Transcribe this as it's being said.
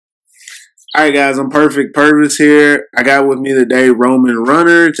All right, guys, I'm Perfect Purvis here. I got with me today Roman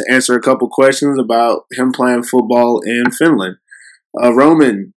Runner to answer a couple questions about him playing football in Finland.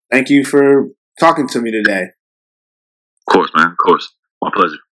 Roman, thank you for talking to me today. Of course, man. Of course. My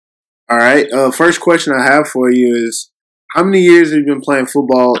pleasure. All right, first question I have for you is how many years have you been playing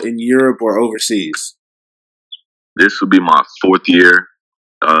football in Europe or overseas? This will be my fourth year.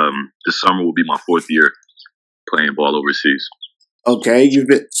 This summer will be my fourth year playing ball overseas. Okay, you've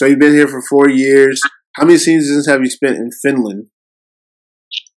been here for 4 years. How many seasons have you spent in Finland?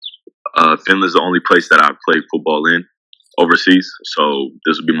 Finland's the only place that I've played football in overseas, so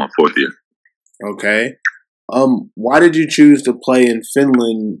this will be my fourth year. Okay. Why did you choose to play in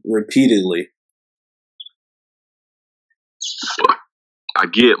Finland repeatedly? I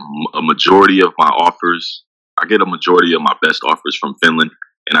get a majority of my offers. I get a majority of my best offers from Finland,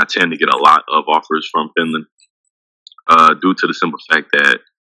 and I tend to get a lot of offers from Finland. Due to the simple fact that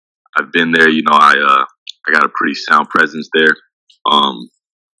I've been there, I got a pretty sound presence there.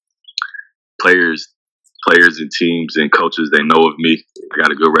 Players and teams and coaches, they know of me. I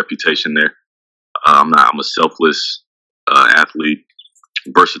got a good reputation there. I'm a selfless athlete,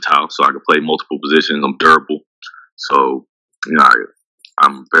 versatile, so I can play multiple positions. I'm durable, so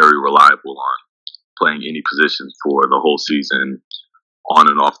I'm very reliable on playing any position for the whole season, on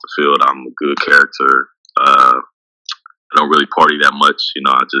and off the field. I'm a good character. I don't really party that much.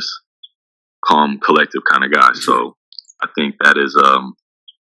 I just calm, collective kind of guy. So I think that is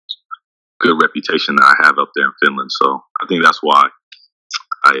good reputation that I have up there in Finland. So I think that's why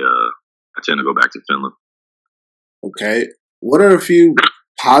I tend to go back to Finland. Okay. What are a few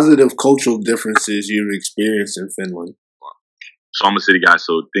positive cultural differences you've experienced in Finland? So I'm a city guy,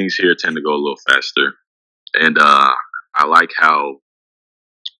 so things here tend to go a little faster. And I like how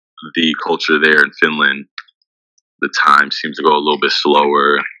the culture there in Finland, the time seems to go a little bit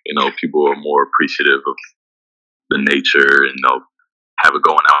slower. People are more appreciative of the nature and have it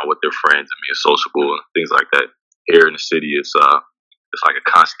going out with their friends and being sociable and things like that. Here in the city, it's like a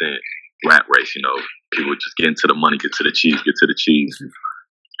constant rat race. People just get into the money, get to the cheese, get to the cheese.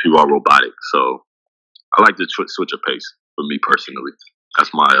 People are robotic, so I like to switch a pace. For me personally,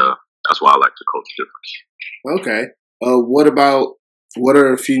 that's why I like the culture difference. Okay. What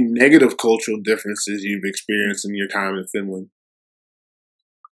are a few negative cultural differences you've experienced in your time in Finland?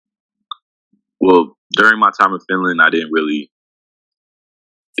 Well, during my time in Finland, I didn't really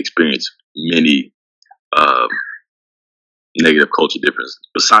experience many negative culture differences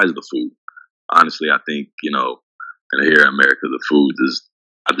besides the food. Honestly, I think, here in America, the food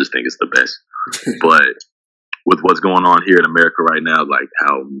I just think it's the best. But with what's going on here in America right now, like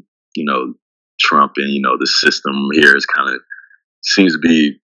how, Trump and, the system here is kind of seems to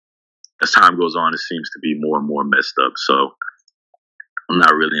be, as time goes on, it seems to be more and more messed up. So I'm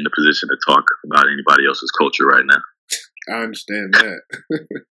not really in a position to talk about anybody else's culture right now. I understand that.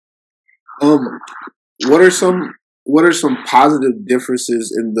 What are some positive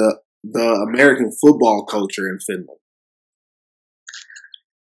differences in the American football culture in Finland?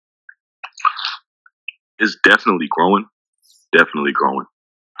 It's definitely growing. Definitely growing.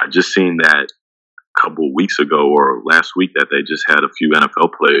 I just seen that a couple of weeks ago or last week that they just had a few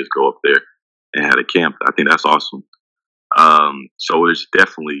NFL players go up there and had a camp. I think that's awesome. So there's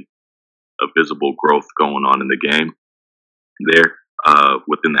definitely a visible growth going on in the game there,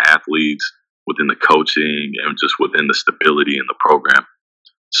 within the athletes, within the coaching, and just within the stability in the program.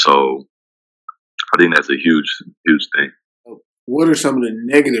 So I think that's a huge, huge thing. What are some of the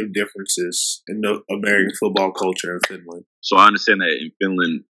negative differences in the American football culture in Finland? So I understand that in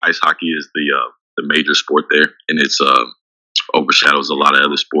Finland, ice hockey is the major sport there, and it's overshadows a lot of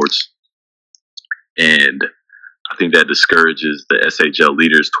other sports. And I think that discourages the SHL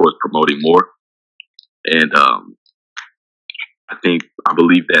leaders towards promoting more. And I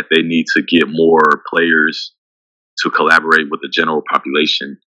believe that they need to get more players to collaborate with the general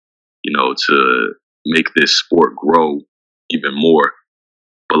population, to make this sport grow even more.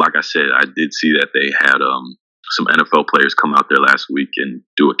 But like I said, I did see that they had some NFL players come out there last week and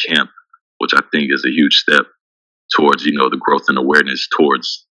do a camp, which I think is a huge step towards, the growth and awareness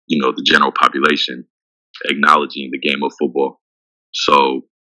towards, the general population acknowledging the game of football. So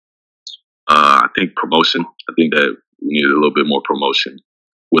I think promotion, I think that we need a little bit more promotion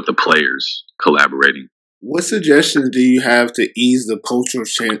with the players collaborating. What suggestions do you have to ease the cultural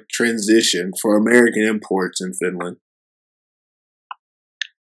transition for American imports in Finland?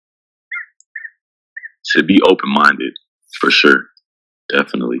 To be open-minded, for sure,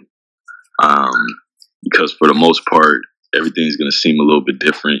 definitely. Because for the most part, everything's going to seem a little bit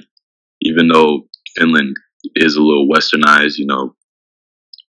different, even though Finland is a little westernized.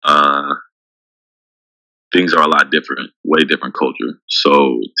 things are a lot different, way different culture.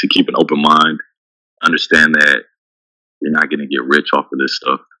 So to keep an open mind, understand that you're not going to get rich off of this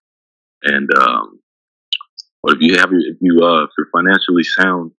stuff. And but if you're financially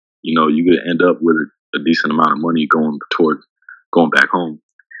sound, you could end up with a decent amount of money going towards going back home,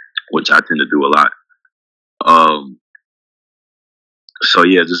 which I tend to do a lot. So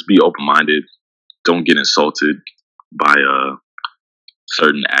yeah, just be open minded. Don't get insulted by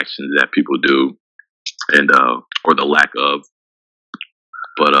certain actions that people do, and or the lack of.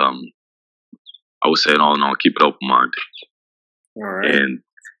 But I would say, all in all, keep an open mind. All right. And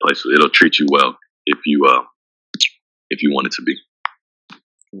it'll treat you well if you want it to be.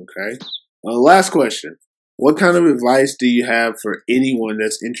 Okay. Last question. What kind of advice do you have for anyone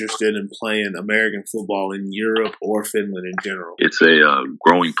that's interested in playing American football in Europe or Finland in general? It's a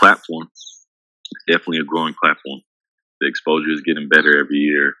growing platform. Definitely a growing platform. The exposure is getting better every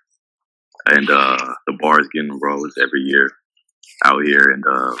year, and the bar is getting rose every year out here. And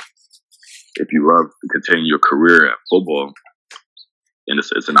if you love to continue your career at football, and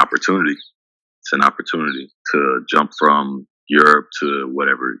it's an opportunity. It's an opportunity to jump from Europe to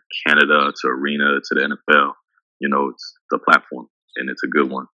whatever, Canada to Arena to the NFL. It's the platform, and it's a good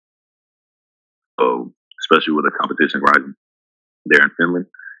one. So, especially with the competition rising there in Finland,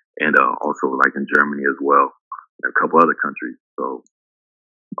 and also like in Germany as well, and a couple other countries. So,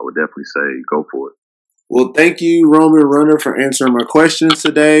 I would definitely say go for it. Well, thank you, Roman Runner, for answering my questions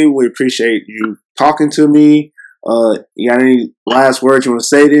today. We appreciate you talking to me. You got any last words you want to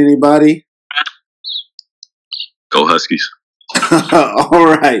say to anybody? Go Huskies. All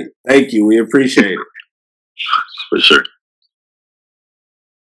right. Thank you. We appreciate it. For sure.